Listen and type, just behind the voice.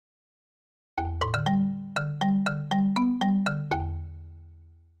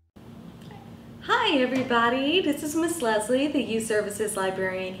Hi everybody, this is Miss Leslie, the Youth Services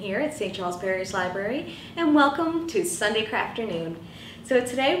Librarian here at St. Charles Parish Library, and welcome to Sunday Crafternoon. So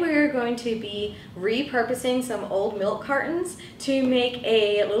today we're going to be repurposing some old milk cartons to make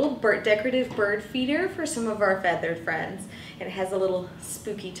a little decorative bird feeder for some of our feathered friends. And it has a little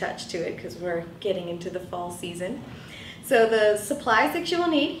spooky touch to it because we're getting into the fall season. So the supplies that you'll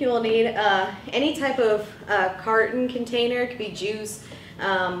need any type of carton container. It could be juice,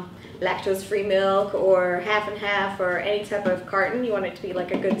 lactose-free milk, or half and half, or any type of carton. You want it to be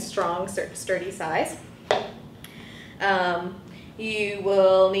like a good, strong, sturdy size. You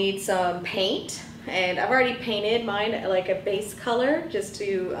will need some paint, and I've already painted mine like a base color just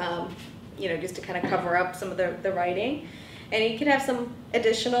to, just to kind of cover up some of the writing. And you can have some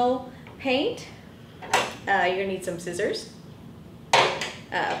additional paint. You're gonna need some scissors,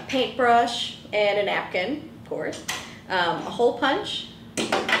 a paintbrush, and a napkin, of course, a hole punch,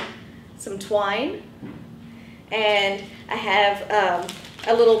 some twine, and I have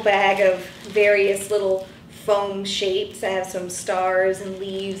a little bag of various little foam shapes. I have some stars and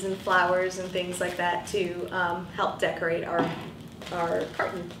leaves and flowers and things like that to help decorate our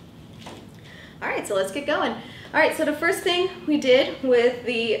carton. All right, so let's get going. All right, so the first thing we did with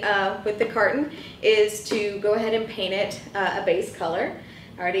the carton is to go ahead and paint it a base color.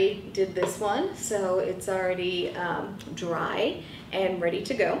 I already did this one, so it's already dry and ready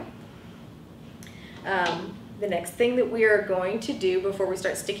to go. The next thing that we are going to do before we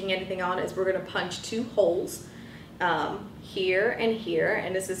start sticking anything on is we're going to punch 2 holes here,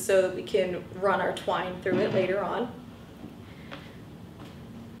 and this is so that we can run our twine through it later on.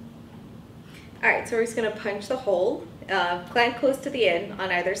 Alright, so we're just going to punch the hole, clamp close to the end on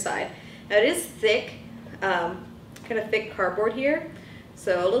either side. Now it is thick, kind of thick cardboard here,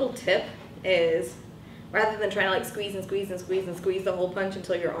 so a little tip is rather than trying to like squeeze and squeeze and squeeze and squeeze the hole punch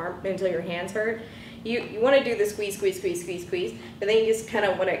until your hands hurt, you want to do the squeeze, squeeze, squeeze, squeeze, squeeze, but then you just kind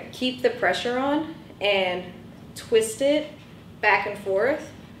of want to keep the pressure on and twist it back and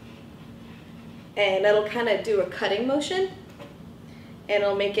forth, and that'll kind of do a cutting motion, and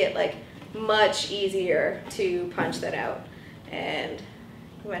it'll make it like much easier to punch that out. And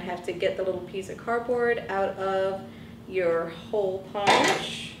you might have to get the little piece of cardboard out of your hole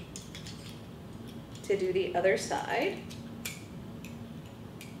punch to do the other side.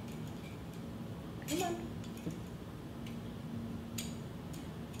 Come on.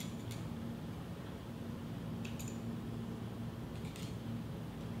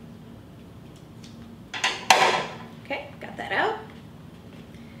 Okay, got that out.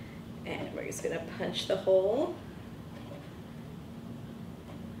 And we're just going to punch the hole.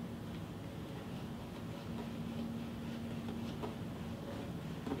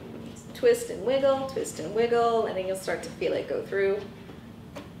 Just twist and wiggle, and then you'll start to feel it go through.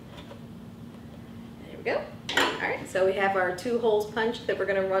 There we go. Alright, so we have our 2 holes punched that we're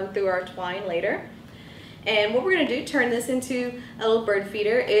going to run through our twine later. And what we're going to do, turn this into a little bird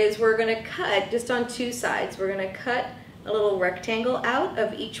feeder, is we're going to cut just on 2 sides. We're going to cut a little rectangle out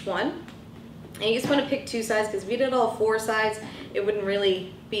of each one. And you just want to pick 2 sides, because if you did all 4 sides, it wouldn't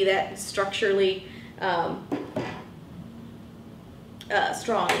really be that structurally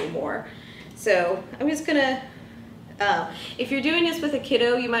strong anymore. So I'm just going to, if you're doing this with a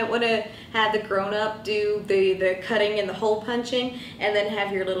kiddo, you might want to have the grown-up do the cutting and the hole punching, and then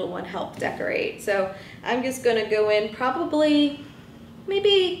have your little one help decorate. So I'm just going to go in probably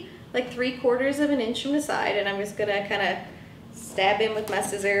maybe like 3/4 of an inch from the side, and I'm just going to kind of stab in with my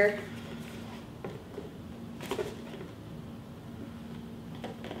scissor.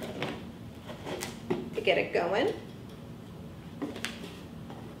 To get it going.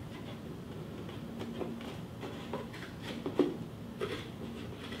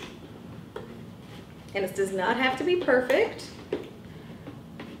 And this does not have to be perfect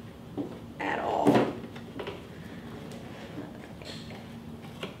at all.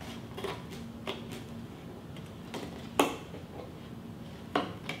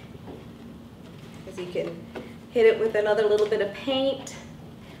 Because you can hit it with another little bit of paint,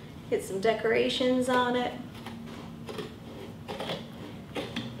 hit some decorations on it.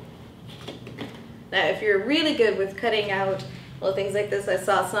 Now, if you're really good with cutting out little things like this, I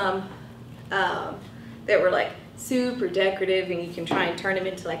saw some that were like super decorative, and you can try and turn them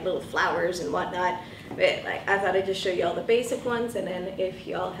into like little flowers and whatnot. But like, I thought I'd just show you all the basic ones, and then if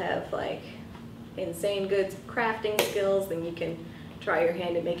y'all have like insane good crafting skills, then you can try your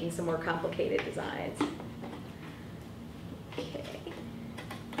hand at making some more complicated designs. Okay.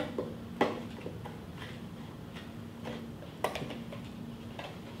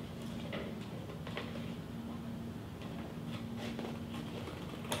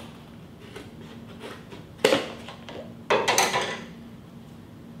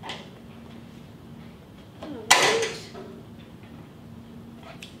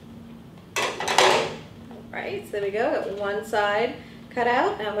 Alright, so there we go. Got one side cut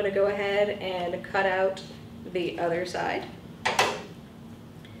out. Now I'm going to go ahead and cut out the other side.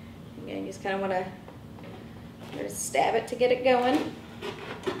 Again, you just kind of want to stab it to get it going.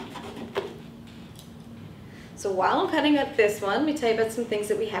 So while I'm cutting up this one, let me tell you about some things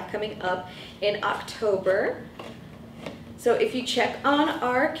that we have coming up in October. So if you check on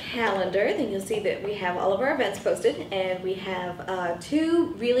our calendar, then you'll see that we have all of our events posted, and we have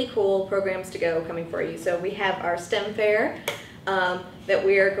 2 really cool programs to go coming for you. So we have our STEM fair that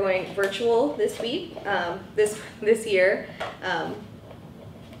we are going virtual this week, this year, and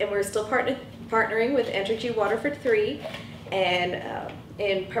we're still partnering with Entergy Waterford 3, and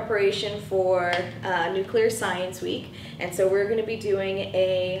in preparation for Nuclear Science Week. And so we're going to be doing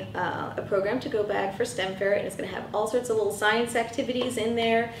a program to go back for STEM Fair, and it's going to have all sorts of little science activities in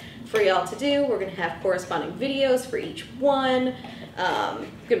there for y'all to do. We're going to have corresponding videos for each one. Going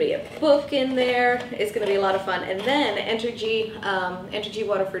to be a book in there. It's going to be a lot of fun. And then Entergy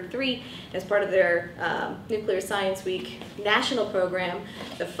Waterford 3, as part of their Nuclear Science Week national program,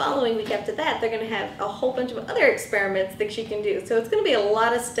 the following week after that, they're going to have a whole bunch of other experiments that you can do. So it's going to be a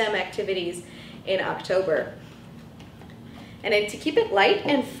lot of STEM activities in October. And then to keep it light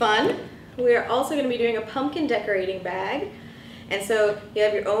and fun, we're also going to be doing a pumpkin decorating bag. And so you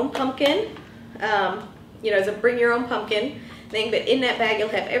have your own pumpkin, it's a bring your own pumpkin thing, but in that bag you'll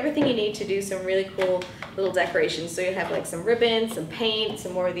have everything you need to do some really cool little decorations. So you'll have like some ribbons, some paint,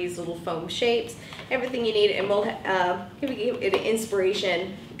 some more of these little foam shapes, everything you need, and we'll give you an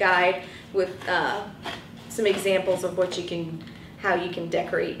inspiration guide with some examples of how you can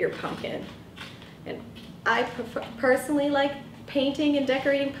decorate your pumpkin. And I personally like painting and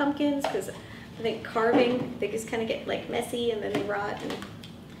decorating pumpkins because I think carving, they just kind of get like messy and then they rot. And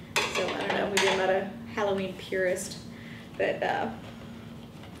so I don't know, maybe I'm not a Halloween purist, but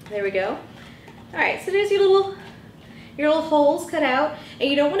there we go. All right, so there's your little holes cut out, and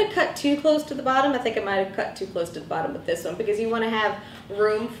you don't want to cut too close to the bottom. I think I might have cut too close to the bottom with this one because you want to have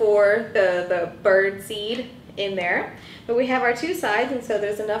room for the bird seed in there. But we have our 2 sides, and so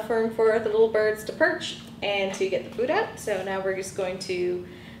there's enough room for the little birds to perch and to get the food out. So now we're just going to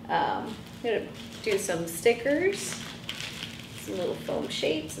do some stickers, some little foam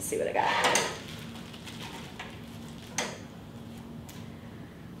shapes. Let's see what I got.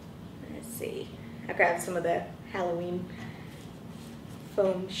 Let's see. I grabbed some of the Halloween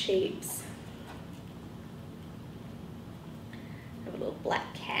foam shapes. I have a little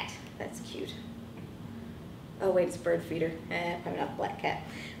black cat. That's cute. Oh wait, it's a bird feeder. Probably not a black cat.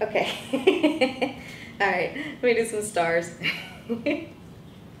 Okay. All right, let me do some stars.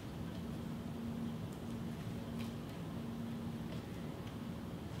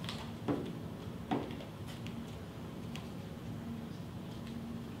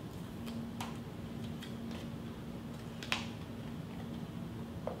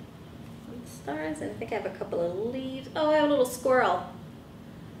 Stars, and I think I have a couple of leaves. Oh, I have a little squirrel.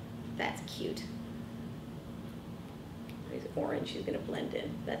 That's cute. He's orange, he's gonna blend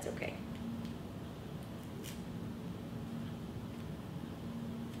in. That's okay.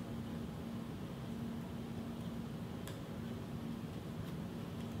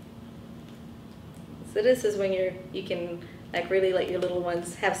 So this is when you can like really let your little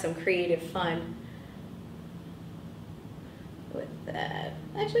ones have some creative fun with that.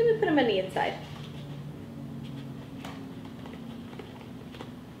 Actually, we put them on the inside. I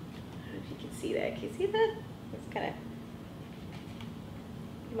don't know if you can see that. Can you see that? It's kind of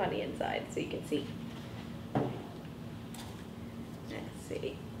on the inside so you can see. Let's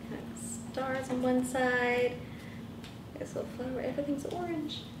see. Kind of stars on one side. This little flower. Everything's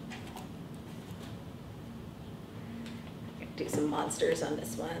orange. Do some monsters on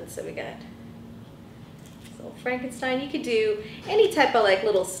this one. So we got this little Frankenstein. You could do any type of like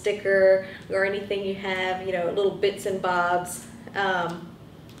little sticker or anything you have, little bits and bobs. We're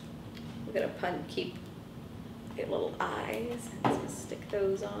gonna get little eyes. So stick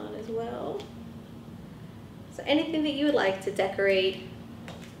those on as well. So anything that you would like to decorate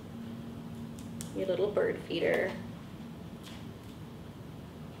your little bird feeder.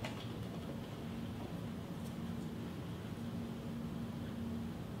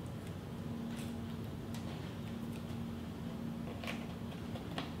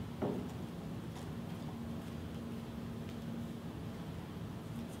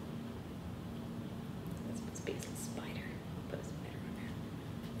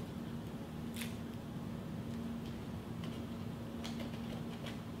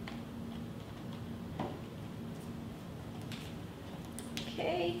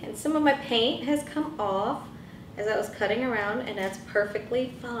 Okay, and some of my paint has come off. as I was cutting around, and that's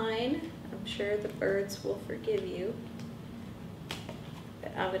perfectly fine. I'm sure the birds will forgive you.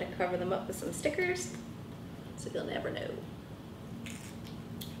 But I'm gonna cover them up with some stickers, so you'll never know.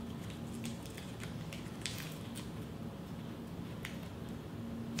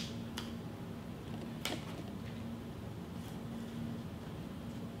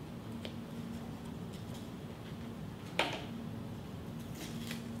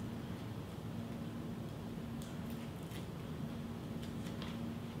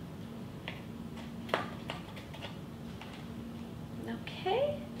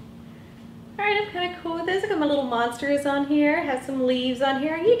 Okay. All right, I'm kind of cool with this. I got my little monsters on here, have some leaves on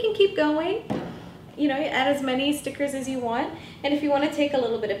here. You can keep going. You know, add as many stickers as you want. And if you want to take a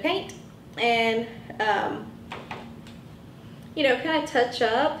little bit of paint and, you know, kind of touch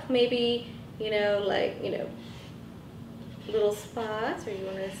up, maybe, you know, like, you know, little spots, or you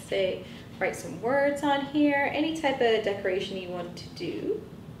want to say, write some words on here, any type of decoration you want to do.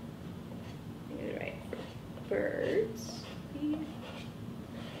 I'm going to write birds.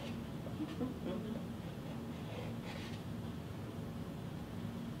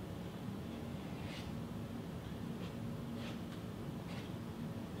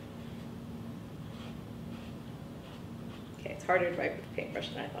 It's harder to write with a paintbrush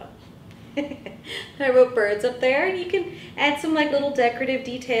than I thought. I wrote birds up there, and you can add some like little decorative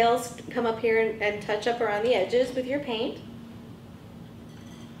details, come up here and touch up around the edges with your paint.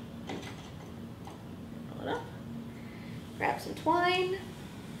 Roll it up. Grab some twine.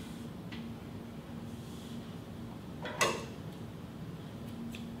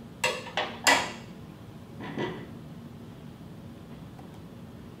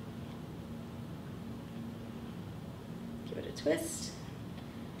 Give it a twist.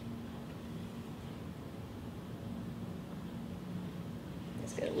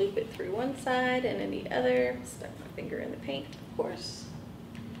 Just gonna loop it through one side and then the other. Stuck my finger in the paint, of course.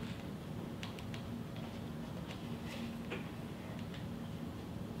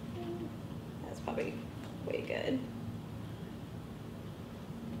 That's probably way good.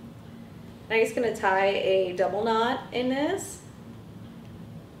 I'm just gonna tie a double knot in this.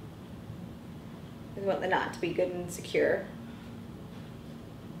 We want the knot to be good and secure.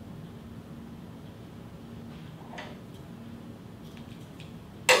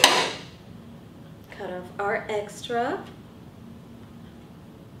 Cut off our extra.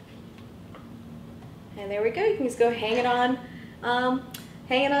 And there we go. You can just go hang it on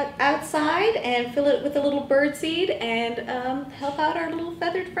outside and fill it with a little bird seed and help out our little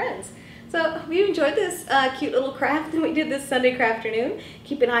feathered friends. So I hope you enjoyed this cute little craft that we did this Sunday Crafternoon.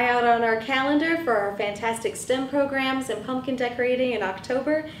 Keep an eye out on our calendar for our fantastic STEM programs and pumpkin decorating in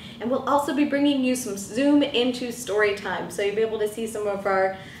October. And we'll also be bringing you some zoom into story time. So you'll be able to see some of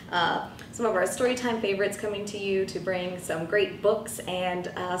our story time favorites coming to you to bring some great books and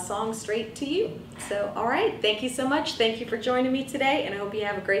songs straight to you. So all right, thank you so much. Thank you for joining me today, and I hope you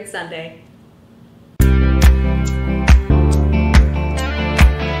have a great Sunday.